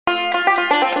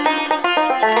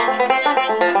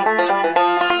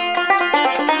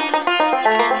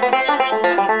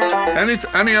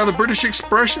Any other British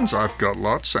expressions? I've got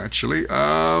lots, actually.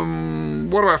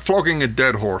 What about flogging a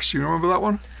dead horse? You remember that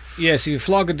one? Yes, if you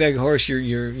flog a dead horse,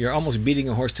 you're almost beating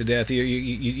a horse to death.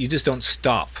 You just don't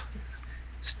stop.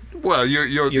 Well,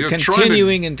 you're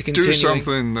continuing trying to continuing. do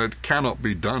something that cannot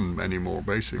be done anymore,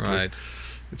 basically. Right.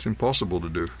 It's impossible to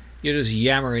do. You're just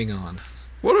yammering on.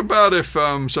 What about if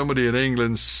somebody in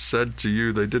England said to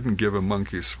you they didn't give a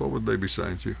monkeys? What would they be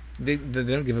saying to you? They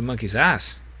don't give a monkey's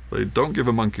ass. They don't give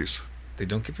a monkeys. They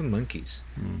don't give a monkeys.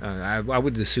 I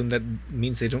would assume that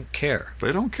means they don't care.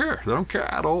 They don't care. They don't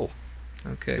care at all.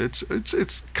 Okay.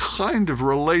 It's kind of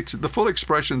related. The full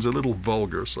expression's a little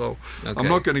vulgar, so Okay. I'm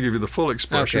not going to give you the full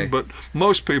expression. Okay. But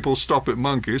most people stop at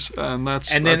monkeys, and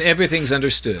then everything's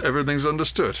understood. Everything's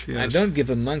understood. I Yes. don't give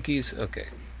a monkeys. Okay.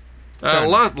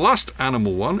 Last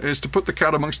animal one is to put the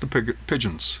cat amongst the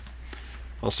pigeons.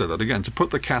 I'll say that again: to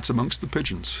put the cat amongst the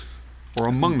pigeons, or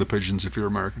among the pigeons if you're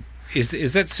American.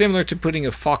 Is that similar to putting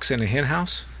a fox in a hen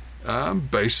house?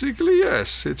 Basically,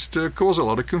 yes. It's to cause a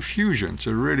lot of confusion,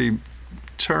 to really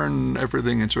turn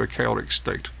everything into a chaotic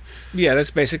state. Yeah,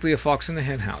 that's basically a fox in the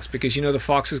hen house, because the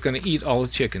fox is going to eat all the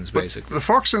chickens, But basically. the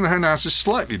fox in the hen house is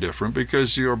slightly different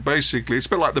because it's a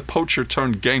bit like the poacher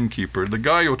turned gamekeeper. The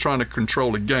guy you're trying to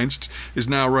control against is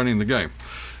now running the game.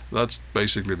 That's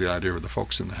basically the idea of the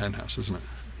fox in the hen house, isn't it?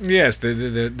 Yes,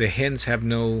 the hens have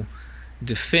no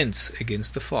defense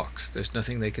against the fox. There's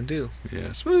nothing they can do.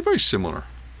 Yes, well, they're very similar.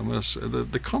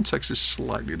 The context is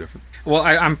slightly different. Well,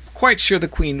 I'm quite sure the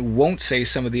Queen won't say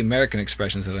some of the American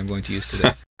expressions that I'm going to use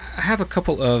today. I have a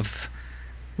couple of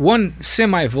one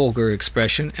semi-vulgar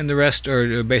expression, and the rest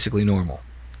are basically normal.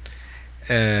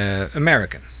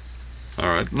 American. All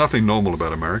right, nothing normal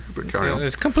about America, but carry on.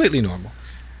 It's completely normal.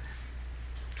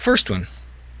 First one.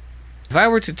 If I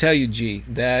were to tell you, G,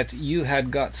 that you had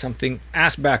got something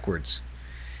ass backwards,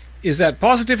 is that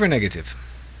positive or negative?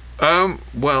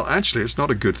 Well, actually, it's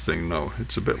not a good thing, no.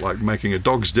 It's a bit like making a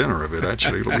dog's dinner of it,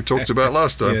 actually, what we talked about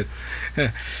last time.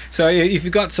 Yes. So if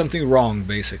you've got something wrong,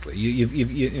 basically,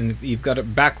 you've got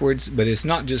it backwards, but it's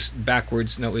not just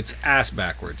backwards, no, it's ass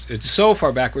backwards. It's so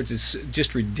far backwards, it's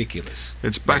just ridiculous.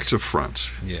 It's back to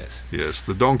front. Yes. Yes,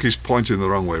 the donkey's pointing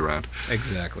the wrong way round.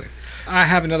 Exactly. I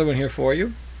have another one here for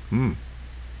you.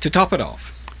 To top it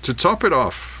off. To top it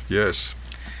off, yes.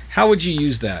 How would you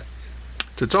use that?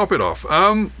 To top it off,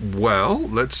 well,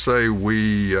 let's say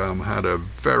we had a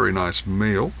very nice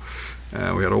meal.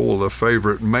 We had all the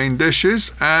favourite main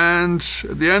dishes, and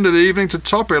at the end of the evening, to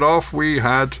top it off, we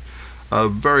had a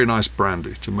very nice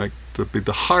brandy to make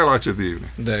the highlight of the evening.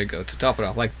 There you go, to top it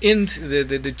off, like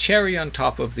the cherry on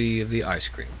top of the ice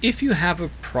cream. If you have a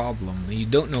problem and you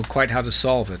don't know quite how to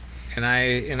solve it,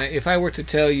 and if I were to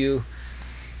tell you,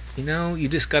 you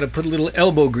just got to put a little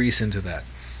elbow grease into that.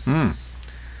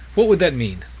 What would that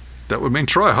mean? That would mean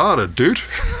try harder, dude.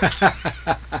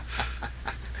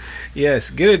 Yes,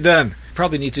 get it done.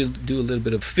 Probably need to do a little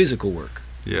bit of physical work.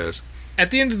 Yes.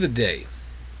 At the end of the day,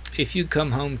 if you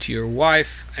come home to your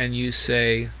wife and you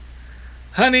say,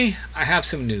 honey, I have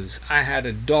some news. I had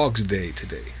a dog's day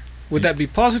today. Would that be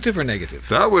positive or negative?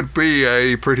 That would be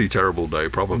a pretty terrible day,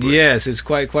 probably. Yes, it's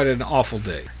quite an awful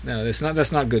day. No, that's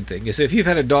not a good thing. So if you've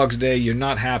had a dog's day, you're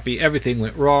not happy, everything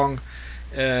went wrong,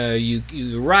 you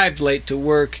arrived late to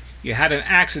work, you had an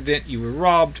accident, you were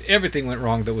robbed, everything went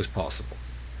wrong that was possible.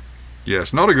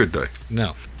 Yes, not a good day.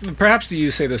 No. Perhaps you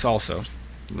say this also.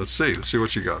 Let's see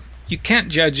what you got. You can't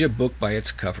judge a book by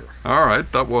its cover. All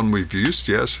right, that one we've used,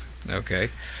 yes. Okay.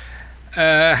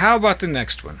 How about the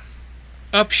next one?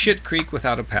 Up shit creek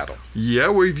without a paddle. Yeah,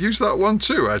 we've used that one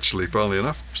too, actually, funnily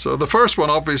enough. So the first one,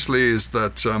 obviously, is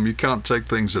that you can't take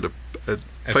things at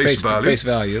face value. Face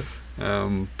value.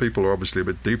 People are obviously a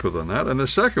bit deeper than that. And the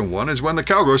second one is when the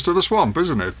cow goes to the swamp,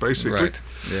 isn't it, basically? Right.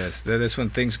 Yes, that is when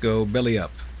things go belly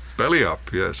up. Belly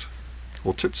up, yes.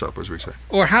 Or tits up, as we say.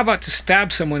 Or how about to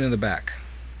stab someone in the back?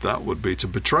 That would be to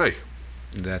betray.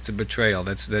 That's a betrayal.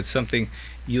 That's something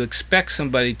you expect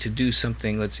somebody to do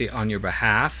something, let's say, on your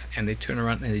behalf, and they turn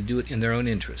around and they do it in their own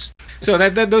interest. So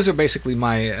those are basically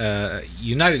my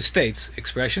United States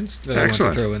expressions that I want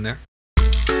to throw in there.